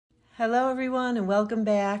Hello everyone and welcome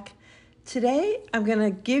back. Today I'm going to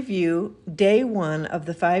give you day 1 of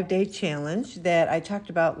the 5-day challenge that I talked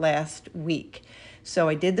about last week. So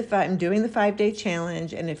I'm doing the 5-day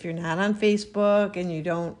challenge, and if you're not on Facebook and you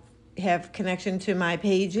don't have connection to my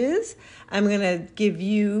pages, I'm going to give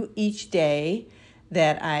you each day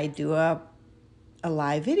that I do a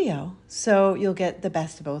live video. So you'll get the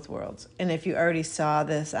best of both worlds. And if you already saw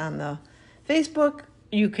this on the Facebook,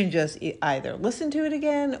 you can just either listen to it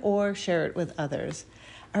again or share it with others.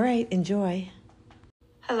 All right, enjoy.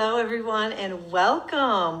 Hello, everyone, and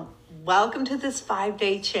welcome. Welcome to this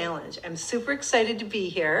 5-day challenge. I'm super excited to be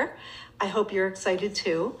here. I hope you're excited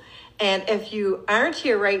too. And if you aren't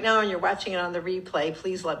here right now and you're watching it on the replay,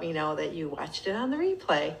 please let me know that you watched it on the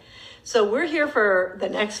replay. So we're here for the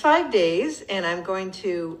next 5 days, and I'm going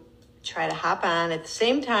to try to hop on at the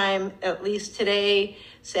same time, at least today,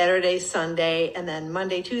 Saturday, Sunday, and then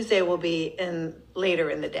Monday, Tuesday will be later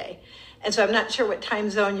in the day. And so I'm not sure what time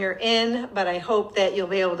zone you're in, but I hope that you'll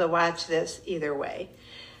be able to watch this either way.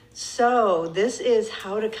 So this is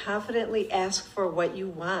how to confidently ask for what you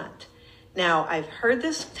want. Now, I've heard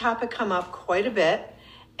this topic come up quite a bit,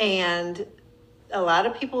 and a lot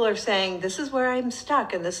of people are saying, this is where I'm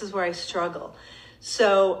stuck and this is where I struggle.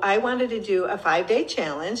 So I wanted to do a 5-day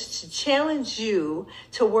challenge to challenge you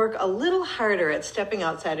to work a little harder at stepping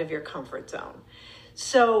outside of your comfort zone.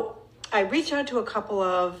 So I reached out to a couple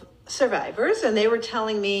of survivors, and they were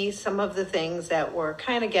telling me some of the things that were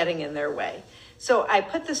kind of getting in their way. So I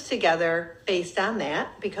put this together based on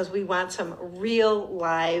that because we want some real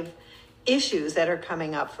live issues that are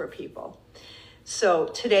coming up for people. So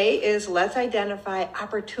today is let's identify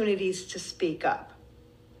opportunities to speak up.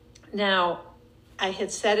 Now, I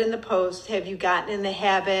had said in the post, have you gotten in the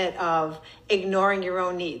habit of ignoring your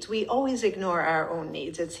own needs? We always ignore our own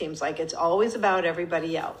needs. It seems like it's always about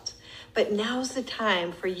everybody else. But now's the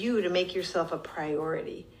time for you to make yourself a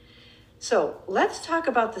priority. So let's talk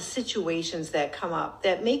about the situations that come up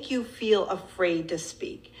that make you feel afraid to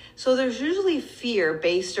speak. So there's usually fear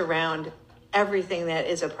based around everything that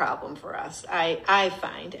is a problem for us, I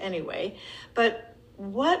find anyway. But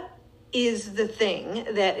what is the thing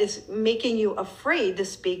that is making you afraid to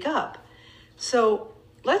speak up? So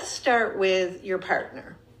let's start with your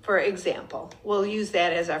partner, for example. We'll use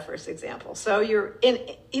that as our first example. So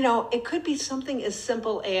it could be something as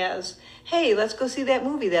simple as, hey, let's go see that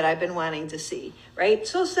movie that I've been wanting to see, right?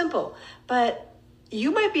 So simple. But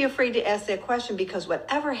you might be afraid to ask that question because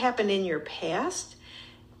whatever happened in your past,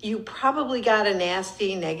 you probably got a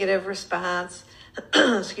nasty negative response,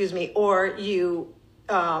 or you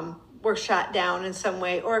were shot down in some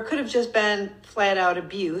way, or it could have just been flat out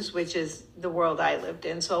abuse, which is the world I lived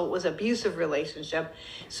in. So it was an abusive relationship.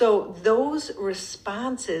 So those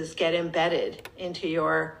responses get embedded into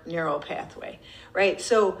your neural pathway, right?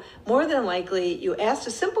 So more than likely you asked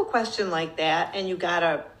a simple question like that and you got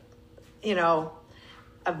a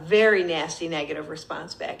very nasty negative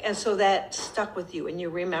response back. And so that stuck with you and you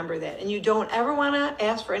remember that. And you don't ever want to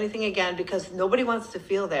ask for anything again because nobody wants to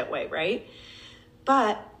feel that way, right?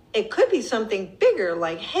 But it could be something bigger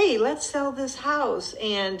like, hey, let's sell this house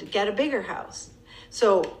and get a bigger house.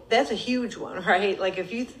 So that's a huge one, right? Like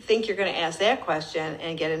if you think you're going to ask that question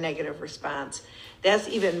and get a negative response, that's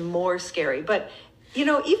even more scary. But,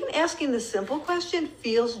 even asking the simple question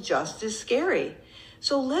feels just as scary.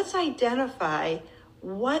 So let's identify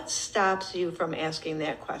what stops you from asking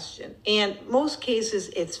that question. And most cases,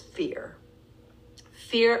 it's fear.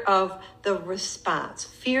 Fear of the response,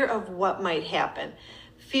 fear of what might happen,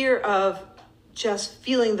 fear of just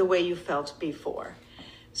feeling the way you felt before.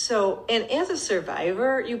 So, and as a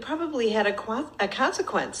survivor, you probably had a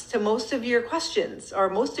consequence to most of your questions or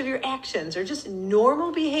most of your actions or just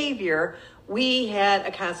normal behavior. We had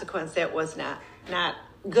a consequence that was not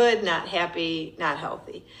good, not happy, not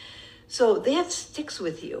healthy. So that sticks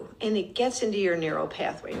with you and it gets into your neural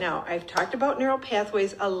pathway. Now, I've talked about neural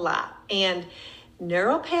pathways a lot, and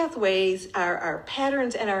neural pathways are our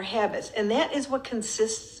patterns and our habits, and that is what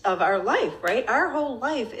consists of our life, right? Our whole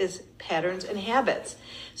life is patterns and habits.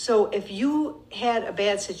 So if you had a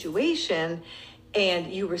bad situation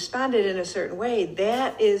and you responded in a certain way,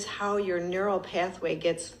 that is how your neural pathway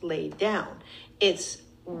gets laid down. It's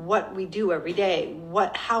what we do every day,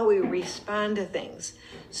 how we respond to things.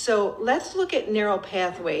 So let's look at neural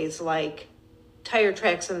pathways like tire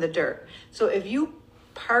tracks in the dirt. So if you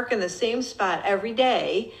park in the same spot every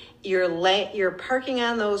day, you're parking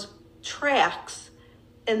on those tracks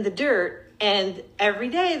in the dirt, and every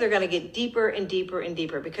day they're going to get deeper and deeper and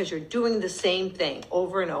deeper because you're doing the same thing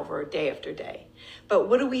over and over, day after day. But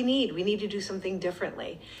what do we need? We need to do something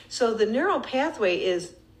differently. So the neural pathway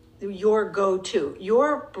is your go-to.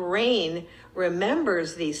 Your brain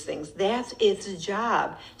remembers these things. That's its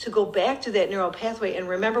job, to go back to that neural pathway and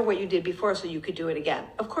remember what you did before so you could do it again.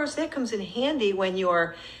 Of course, that comes in handy when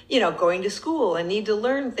you're, going to school and need to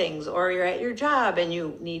learn things, or you're at your job and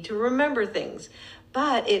you need to remember things.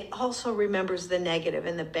 But it also remembers the negative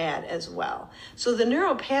and the bad as well. So the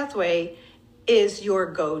neural pathway is your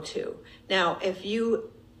go-to. Now, if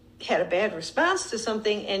you had a bad response to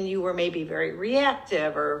something and you were maybe very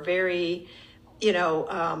reactive or very,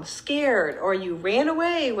 scared, or you ran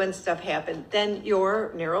away when stuff happened, then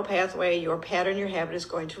your neural pathway, your pattern, your habit is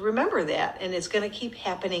going to remember that. And it's going to keep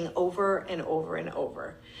happening over and over and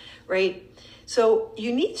over, right? So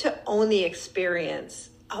you need to own the experience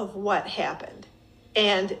of what happened,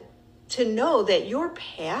 and to know that your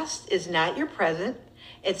past is not your present,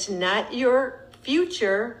 it's not your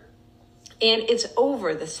future, and it's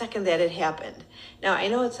over the second that it happened. Now, I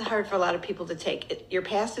know it's hard for a lot of people to take. Your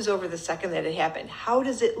past is over the second that it happened. How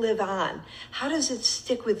does it live on? How does it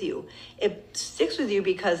stick with you? It sticks with you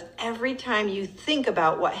because every time you think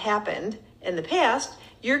about what happened in the past,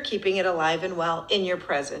 you're keeping it alive and well in your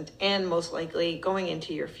present, and most likely going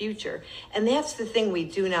into your future. And that's the thing we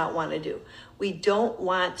do not want to do. We don't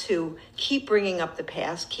want to keep bringing up the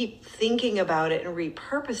past, keep thinking about it and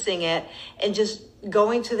repurposing it, and just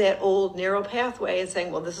going to that old neural pathway and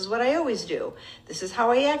saying, well, this is what I always do. This is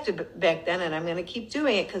how I acted back then, and I'm going to keep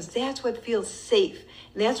doing it because that's what feels safe,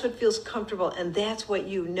 and that's what feels comfortable, and that's what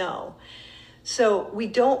you know. So we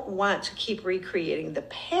don't want to keep recreating the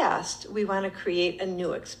past. We want to create a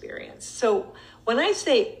new experience. So when I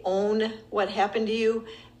say own what happened to you,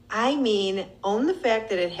 I mean own the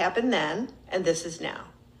fact that it happened then and this is now.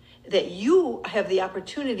 That you have the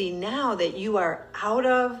opportunity now that you are out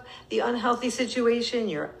of the unhealthy situation,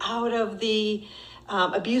 you're out of the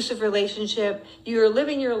abusive relationship, you're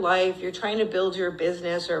living your life, you're trying to build your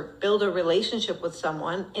business or build a relationship with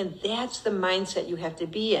someone, and that's the mindset you have to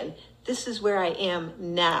be in. This is where I am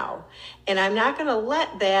now. And I'm not going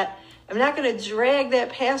to drag that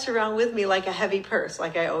past around with me like a heavy purse,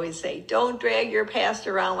 like I always say. Don't drag your past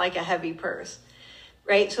around like a heavy purse,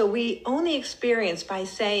 right? So we only experience by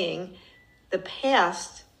saying the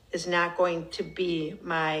past is not going to be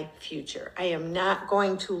my future. I am not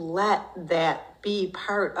going to let that be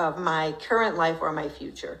part of my current life or my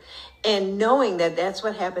future. And knowing that that's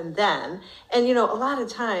what happened then. And, a lot of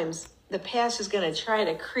times the past is going to try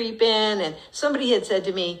to creep in. And somebody had said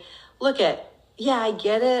to me, yeah, I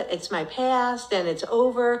get it. It's my past and it's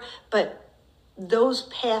over. But those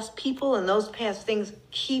past people and those past things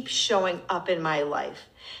keep showing up in my life.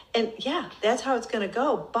 And yeah, that's how it's going to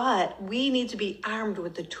go. But we need to be armed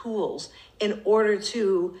with the tools in order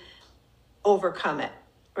to overcome it,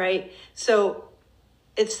 right? So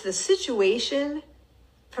it's the situation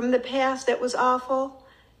from the past that was awful,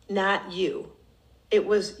 not you. It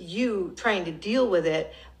was you trying to deal with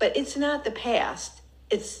it, but it's not the past.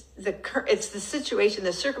 It's the situation,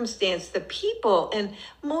 the circumstance, the people, and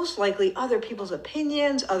most likely other people's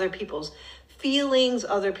opinions, other people's feelings,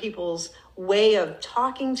 other people's way of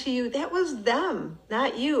talking to you. That was them,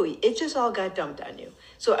 not you. It just all got dumped on you.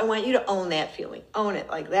 So I want you to own that feeling. Own it.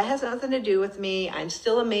 Like, that has nothing to do with me. I'm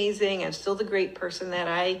still amazing. I'm still the great person that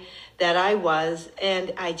I was,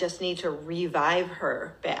 and I just need to revive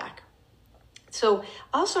her back. So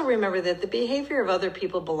also remember that the behavior of other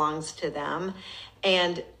people belongs to them.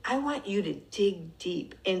 And I want you to dig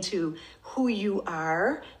deep into who you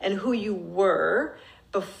are and who you were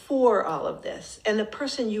before all of this, and the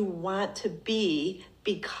person you want to be,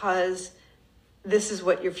 because this is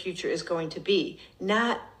what your future is going to be,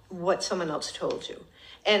 not what someone else told you.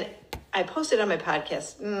 And I posted on my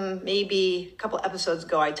podcast maybe a couple episodes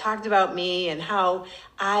ago, I talked about me and how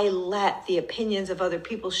I let the opinions of other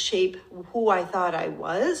people shape who I thought I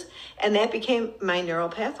was. And that became my neural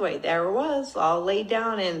pathway. There it was, all laid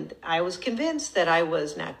down. And I was convinced that I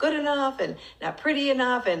was not good enough and not pretty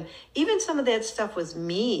enough. And even some of that stuff was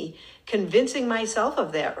me convincing myself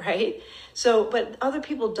of that, right? So, but other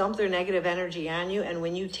people dump their negative energy on you. And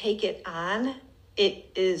when you take it on,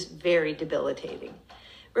 it is very debilitating.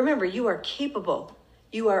 Remember, you are capable.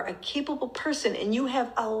 You are a capable person, and you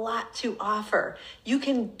have a lot to offer. You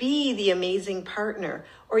can be the amazing partner,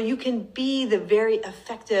 or you can be the very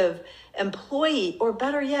effective employee, or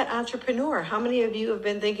better yet, entrepreneur. How many of you have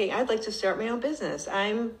been thinking, I'd like to start my own business?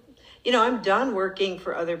 I'm done working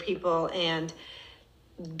for other people and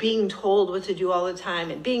being told what to do all the time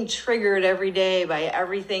and being triggered every day by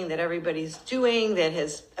everything that everybody's doing that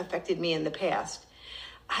has affected me in the past.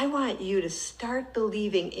 I want you to start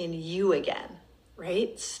believing in you again,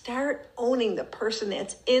 right? Start owning the person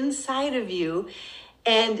that's inside of you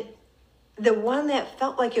and the one that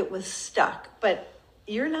felt like it was stuck, but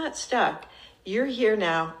you're not stuck. You're here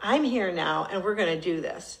now. I'm here now, and we're going to do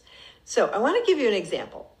this. So I want to give you an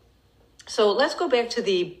example. So let's go back to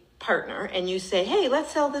the partner, and you say, "Hey,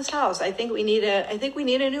 let's sell this house. I think we need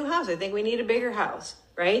a new house. I think we need a bigger house,"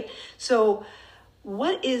 right? So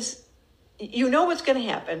you know what's going to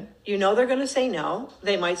happen. You know they're going to say no.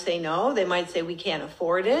 They might say no. They might say we can't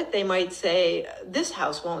afford it. They might say this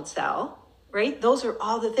house won't sell, right? Those are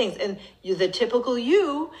all the things. And the typical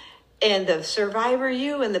you and the survivor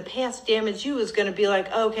you and the past damage you is going to be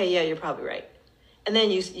like, okay, yeah, you're probably right. And then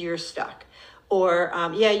you're stuck. Or,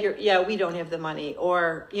 we don't have the money.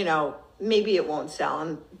 Or, maybe it won't sell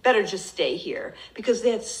and better just stay here because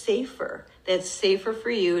that's safer. That's safer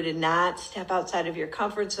for you to not step outside of your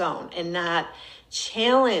comfort zone and not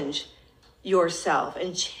challenge yourself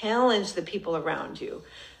and challenge the people around you.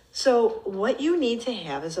 So what you need to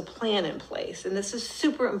have is a plan in place. And this is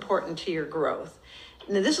super important to your growth.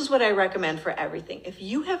 Now, this is what I recommend for everything. If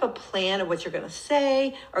you have a plan of what you're going to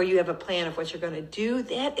say, or you have a plan of what you're going to do,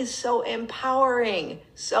 that is so empowering,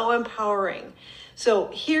 so empowering. So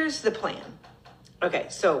here's the plan. Okay,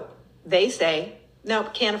 so they say,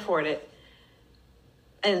 nope, can't afford it.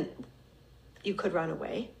 And you could run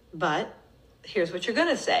away, but here's what you're going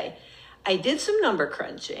to say. I did some number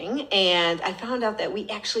crunching, and I found out that we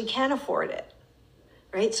actually can afford it.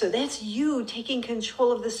 Right? So that's you taking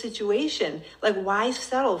control of the situation. Like, why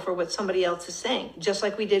settle for what somebody else is saying? Just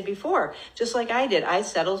like we did before, just like I did. I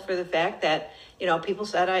settled for the fact that, people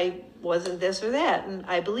said I wasn't this or that, and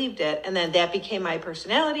I believed it. And then that became my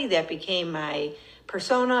personality. That became my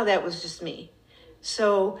persona. That was just me.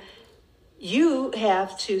 So you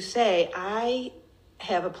have to say, I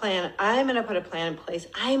have a plan. I'm going to put a plan in place.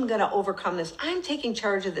 I'm going to overcome this. I'm taking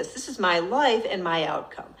charge of this. This is my life and my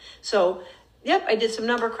outcome. So yep, I did some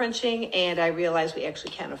number crunching and I realized we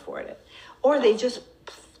actually can't afford it. Or they just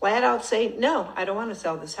flat out say, no, I don't want to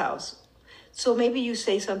sell this house. So maybe you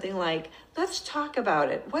say something like, let's talk about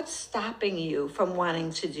it. What's stopping you from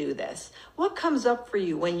wanting to do this? What comes up for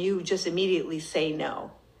you when you just immediately say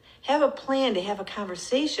no? Have a plan to have a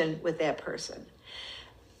conversation with that person.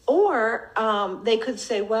 Or they could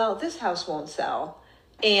say, well, this house won't sell.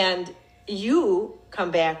 And you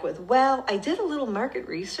come back with, well, I did a little market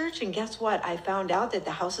research, and guess what? I found out that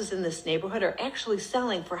the houses in this neighborhood are actually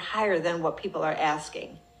selling for higher than what people are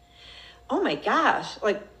asking. Oh my gosh,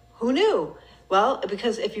 like, who knew? Well,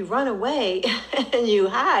 because if you run away and you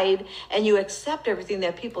hide and you accept everything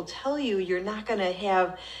that people tell you, you're not going to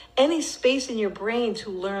have any space in your brain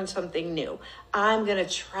to learn something new. I'm going to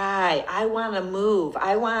try. I want to move.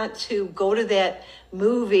 I want to go to that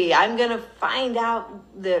movie. I'm going to find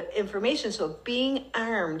out the information. So being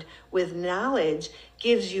armed with knowledge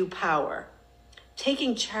gives you power.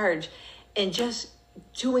 Taking charge and just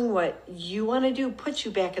doing what you want to do puts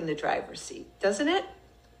you back in the driver's seat, doesn't it?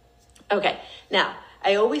 Okay, now,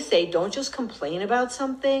 I always say don't just complain about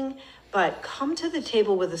something, but come to the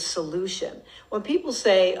table with a solution. When people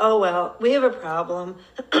say, oh, well, we have a problem,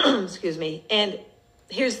 excuse me, and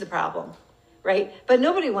here's the problem, right? But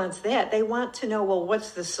nobody wants that. They want to know, well,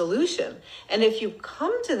 what's the solution? And if you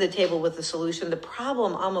come to the table with a solution, the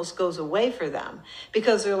problem almost goes away for them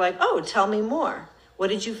because they're like, oh, tell me more. What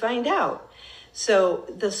did you find out? So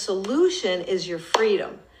the solution is your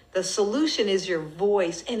freedom. The solution is your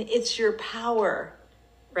voice, and it's your power,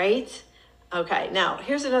 right? Okay, now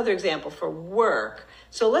here's another example for work.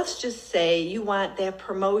 So let's just say you want that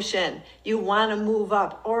promotion, you want to move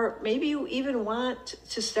up, or maybe you even want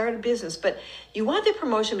to start a business, but you want the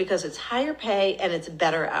promotion because it's higher pay and it's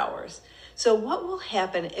better hours. So what will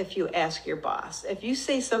happen if you ask your boss? If you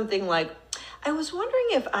say something like, I was wondering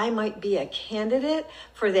if I might be a candidate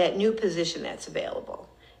for that new position that's available.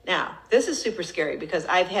 Now, this is super scary because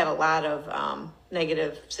I've had a lot of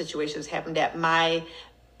negative situations happen at my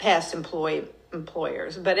past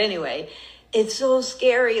employers. But anyway, it's so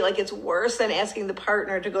scary. Like, it's worse than asking the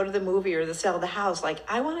partner to go to the movie or to sell the house. Like,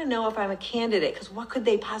 I want to know if I'm a candidate because what could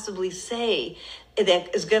they possibly say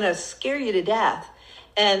that is going to scare you to death?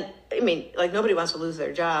 And I mean, like, nobody wants to lose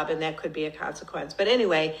their job, and that could be a consequence. But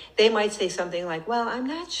anyway, they might say something like, well, I'm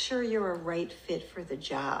not sure you're a right fit for the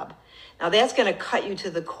job. Now, that's going to cut you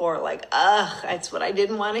to the core, like, ugh, that's what I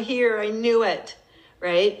didn't want to hear. I knew it,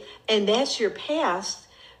 right? And that's your past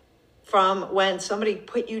from when somebody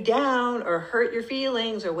put you down or hurt your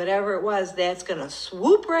feelings or whatever it was. That's going to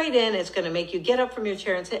swoop right in. It's going to make you get up from your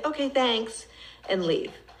chair and say, okay, thanks, and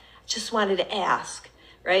leave. Just wanted to ask,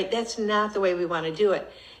 right? That's not the way we want to do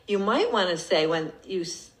it. You might want to say when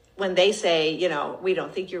they say, we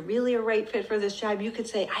don't think you're really a right fit for this job, you could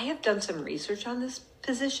say, I have done some research on this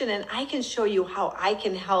position and I can show you how I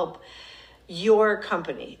can help your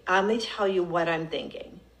company. Let me tell you what I'm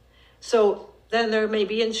thinking. So then they're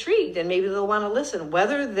maybe intrigued and maybe they'll want to listen.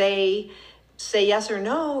 Whether they say yes or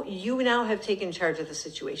no, you now have taken charge of the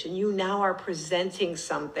situation. You now are presenting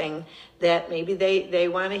something that maybe they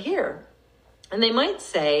want to hear. And they might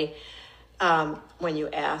say, when you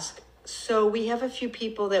ask, so we have a few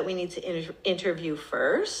people that we need to interview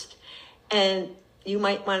first. And you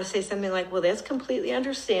might want to say something like, well, that's completely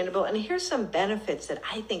understandable. And here's some benefits that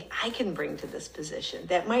I think I can bring to this position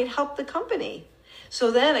that might help the company.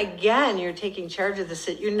 So then again, you're taking charge of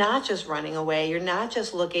the You're not just running away. You're not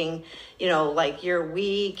just looking, like you're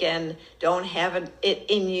weak and don't have it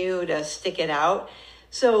in you to stick it out.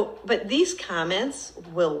 So, but these comments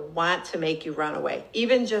will want to make you run away.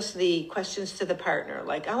 Even just the questions to the partner,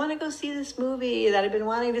 like, I want to go see this movie that I've been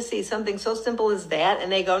wanting to see, something so simple as that.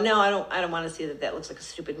 And they go, no, I don't want to see that. That looks like a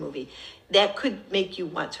stupid movie. That could make you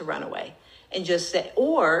want to run away and just say,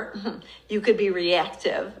 or you could be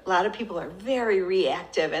reactive. A lot of people are very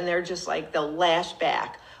reactive and they're just like, they'll lash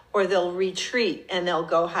back or they'll retreat and they'll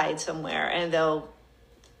go hide somewhere and they'll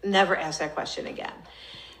never ask that question again.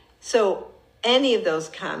 So any of those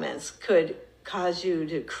comments could cause you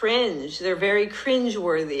to cringe. They're very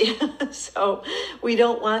cringe-worthy. So we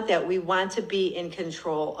don't want that. We want to be in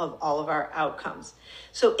control of all of our outcomes.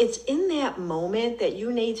 So it's in that moment that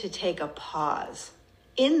you need to take a pause.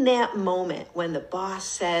 In that moment when the boss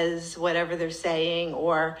says whatever they're saying,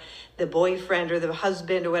 or the boyfriend or the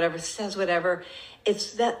husband or whatever says whatever,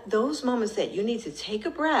 it's those moments that you need to take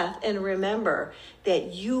a breath and remember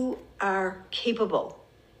that you are capable.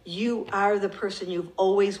 You are the person you've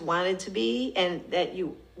always wanted to be and that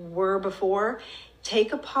you were before.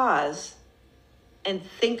 Take a pause and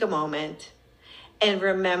think a moment and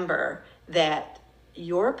remember that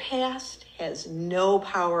your past has no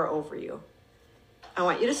power over you. I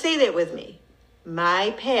want you to say that with me.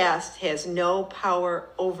 My past has no power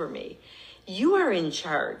over me. You are in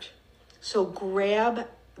charge. So grab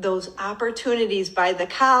those opportunities by the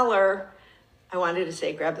collar. I wanted to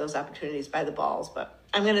say grab those opportunities by the balls, but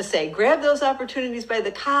I'm going to say grab those opportunities by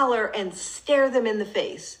the collar and stare them in the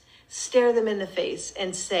face. Stare them in the face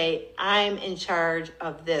and say, I'm in charge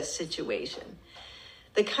of this situation.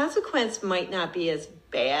 The consequence might not be as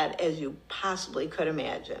bad as you possibly could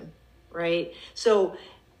imagine, right? So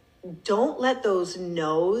don't let those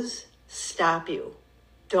no's stop you.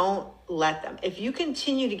 Don't let them. If you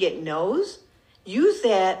continue to get no's, use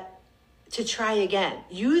that to try again.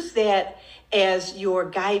 Use that as your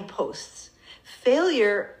guideposts.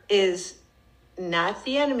 Failure is not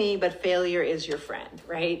the enemy, but failure is your friend,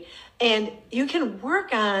 right? And you can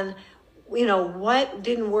work on, what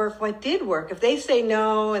didn't work, what did work. If they say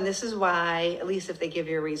no, and this is why, at least if they give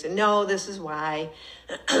you a reason, no, this is why,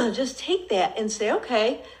 just take that and say,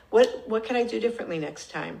 okay, what can I do differently next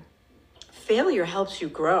time? Failure helps you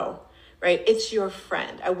grow, right? It's your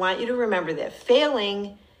friend. I want you to remember that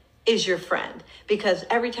failing is your friend, because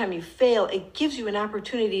every time you fail, it gives you an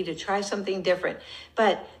opportunity to try something different.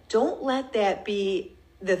 But don't let that be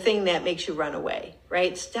the thing that makes you run away,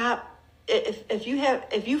 right? Stop. If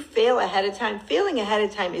you fail ahead of time, failing ahead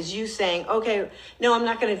of time is you saying, okay, no, I'm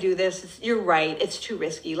not going to do this. You're right. It's too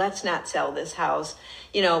risky. Let's not sell this house.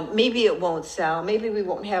 Maybe it won't sell. Maybe we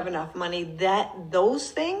won't have enough money.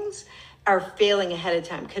 Those things are failing ahead of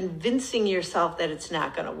time, convincing yourself that it's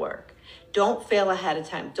not going to work. Don't fail ahead of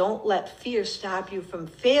time. Don't let fear stop you from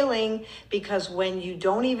failing, because when you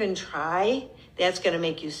don't even try, that's going to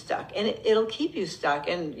make you stuck. And it'll keep you stuck,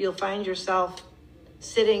 and you'll find yourself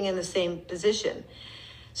sitting in the same position.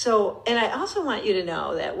 So, and I also want you to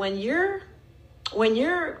know that when you're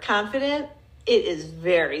confident, it is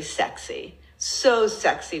very sexy. So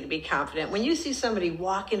sexy to be confident. When you see somebody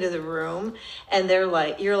walk into the room and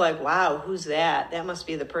you're like, wow, who's that? That must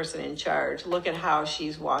be the person in charge. Look at how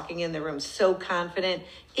she's walking in the room, so confident.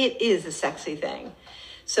 It is a sexy thing.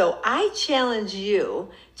 So I challenge you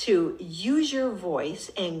to use your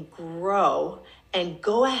voice and grow and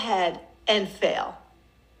go ahead and fail.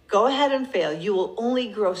 Go ahead and fail. You will only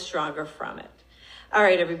grow stronger from it. All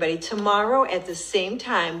right, everybody. Tomorrow at the same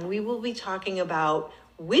time, we will be talking about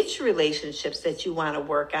which relationships that you want to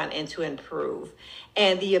work on and to improve,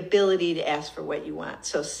 and the ability to ask for what you want.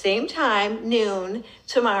 So same time, noon,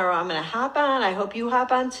 tomorrow, I'm going to hop on. I hope you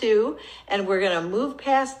hop on too. And we're going to move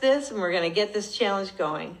past this and we're going to get this challenge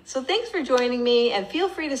going. So thanks for joining me, and feel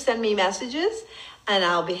free to send me messages and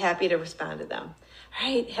I'll be happy to respond to them. All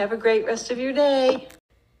right. Have a great rest of your day.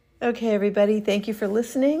 Okay, everybody. Thank you for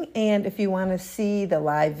listening. And if you want to see the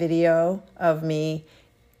live video of me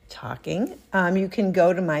talking, you can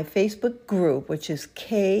go to my Facebook group, which is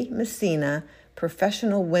Kay Messina,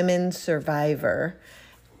 Professional Women Survivor.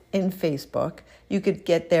 in Facebook. You could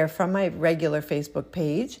get there from my regular Facebook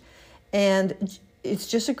page, and it's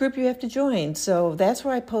just a group you have to join. So that's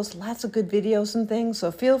where I post lots of good videos and things.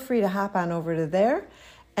 So feel free to hop on over to there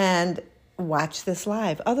and watch this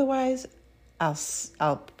live. Otherwise,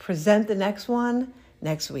 I'll present the next one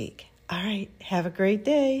next week. All right, have a great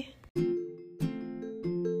day.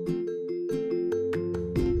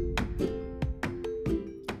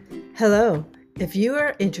 Hello. If you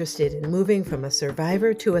are interested in moving from a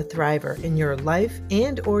survivor to a thriver in your life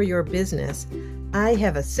and or your business, I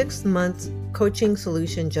have a 6-month coaching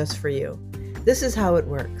solution just for you. This is how it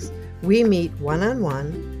works. We meet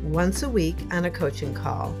one-on-one once a week on a coaching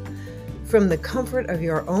call. From the comfort of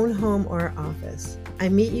your own home or office, I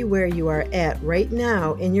meet you where you are at right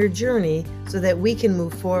now in your journey so that we can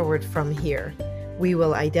move forward from here. We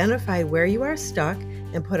will identify where you are stuck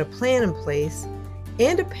and put a plan in place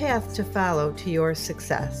and a path to follow to your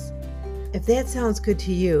success. If that sounds good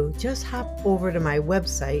to you, just hop over to my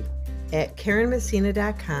website at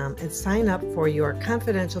KarenMessina.com and sign up for your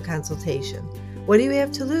confidential consultation. What do you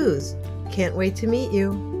have to lose? Can't wait to meet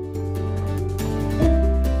you.